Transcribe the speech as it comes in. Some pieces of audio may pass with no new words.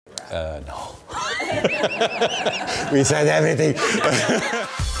No. We said everything.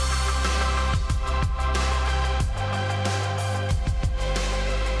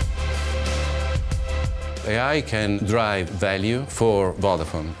 AI can drive value for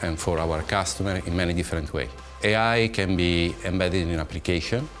Vodafone and for our customer in many different ways. AI can be embedded in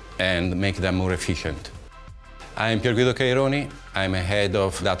application and make them more efficient. I'm Pierguido Caironi. I'm a head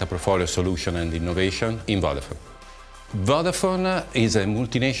of data portfolio solution and innovation in Vodafone. Vodafone is a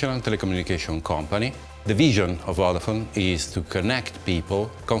multinational telecommunication company. The vision of Vodafone is to connect people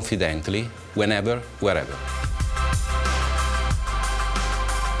confidently, whenever, wherever.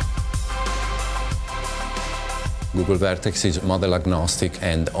 Google Vertex is model agnostic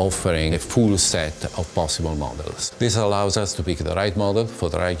and offering a full set of possible models. This allows us to pick the right model for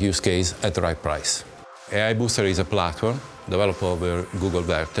the right use case at the right price. AI Booster is a platform developed over Google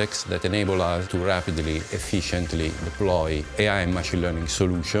Vertex that enables us to rapidly, efficiently deploy AI and machine learning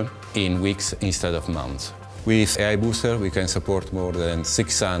solutions in weeks instead of months. With AI Booster, we can support more than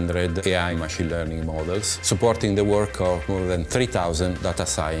 600 AI machine learning models, supporting the work of more than 3,000 data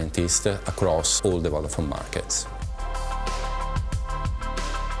scientists across all the Vodafone markets.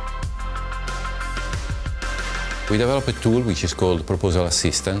 We developed a tool which is called Proposal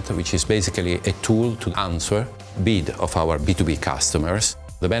Assistant, which is basically a tool to answer bid of our B2B customers.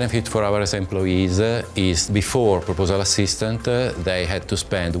 The benefit for our employees is before Proposal Assistant, they had to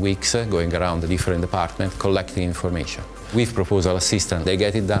spend weeks going around the different departments collecting information. With Proposal Assistant, they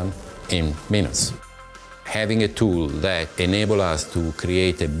get it done in minutes. Having a tool that enables us to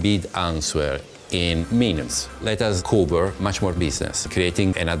create a bid answer in minutes let us cover much more business,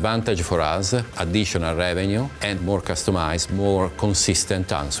 creating an advantage for us, additional revenue, and more customized, more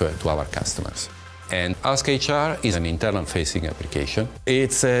consistent answer to our customers. And Ask HR is an internal-facing application.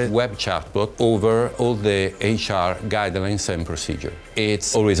 It's a web chatbot over all the HR guidelines and procedure.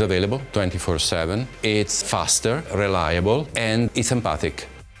 It's always available 24/7. It's faster, reliable, and it's empathic.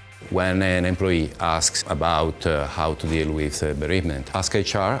 When an employee asks about how to deal with bereavement, Ask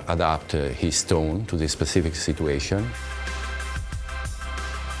HR adapts his tone to the specific situation.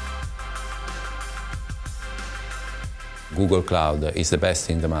 Google Cloud is the best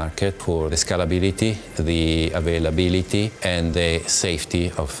in the market for the scalability, the availability, and the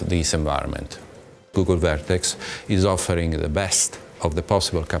safety of this environment. Google Vertex is offering the best of the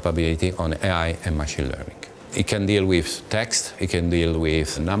possible capability on AI and machine learning. It can deal with text, it can deal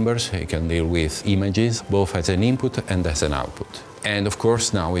with numbers, it can deal with images, both as an input and as an output. And of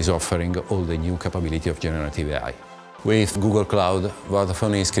course, now is offering all the new capability of generative AI. With Google Cloud,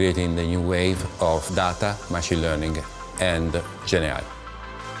 Vodafone is creating the new wave of data, machine learning, and Gen AI.